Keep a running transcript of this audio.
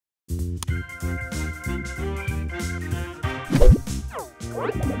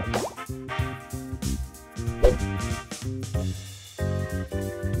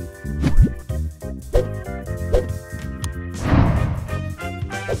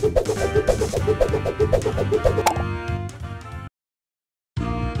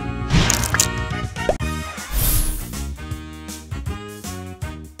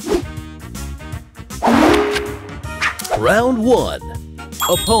Round 1.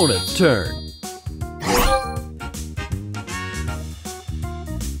 Opponent's turn.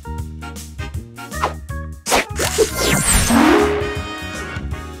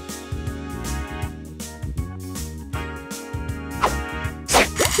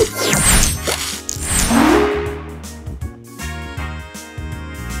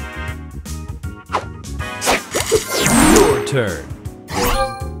 Your turn.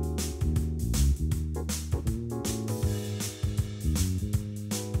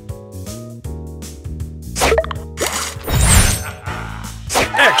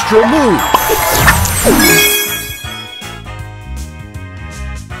 Extra move!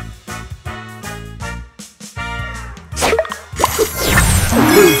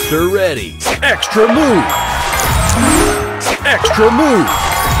 Booster ready! Extra move! Extra move!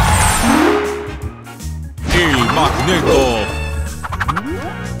 El Magneto!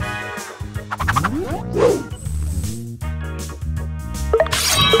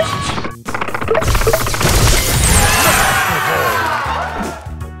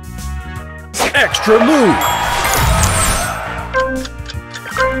 Extra move!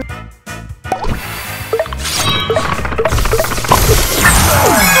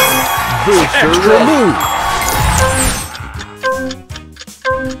 Booster extra ready. Move!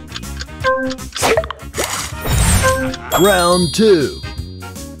 Round 2.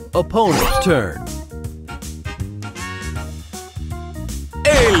 Opponent's turn.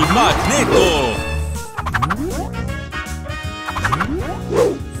 El Magneto!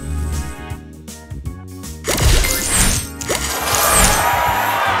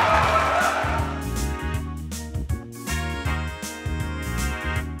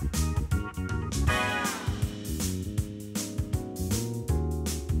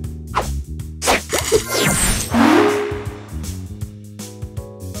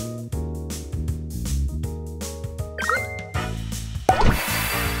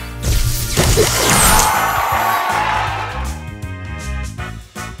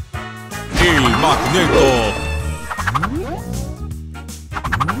 El Magneto!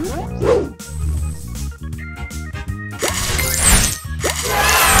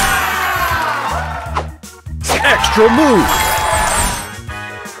 Extra move!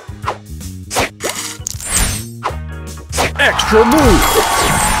 Extra move!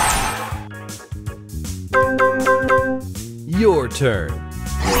 Your turn.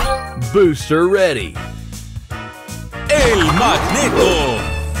 Booster ready. El Magneto!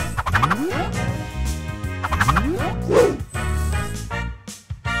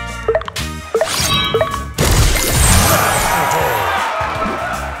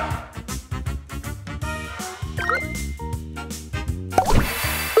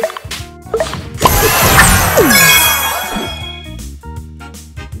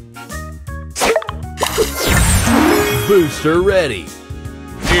 Booster ready.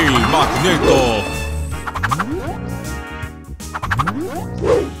 El Magneto!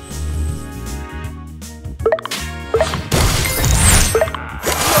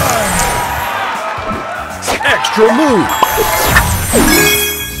 Extra move!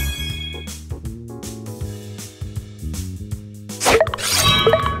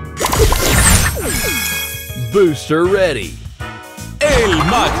 Booster ready. El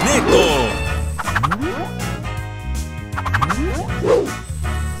Magneto!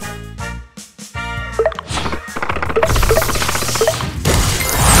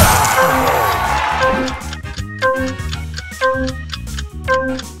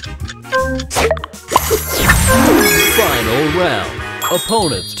 Final round.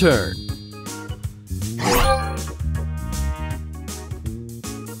 Opponent's turn.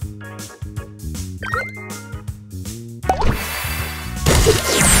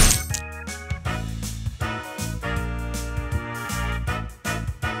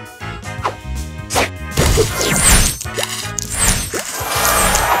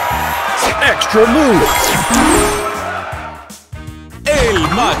 Extra move! El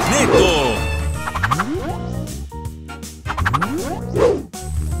Magneto!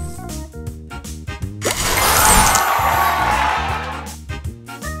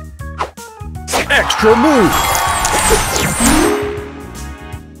 Extra move!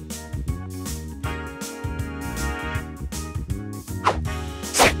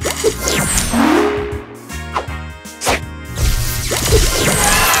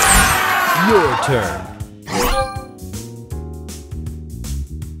 Your turn.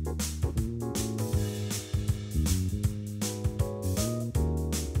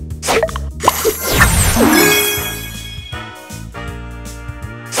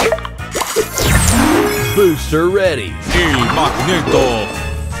 Booster ready. El Magneto.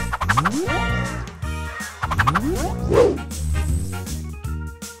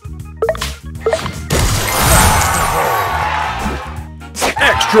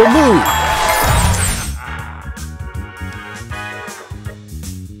 Extra move.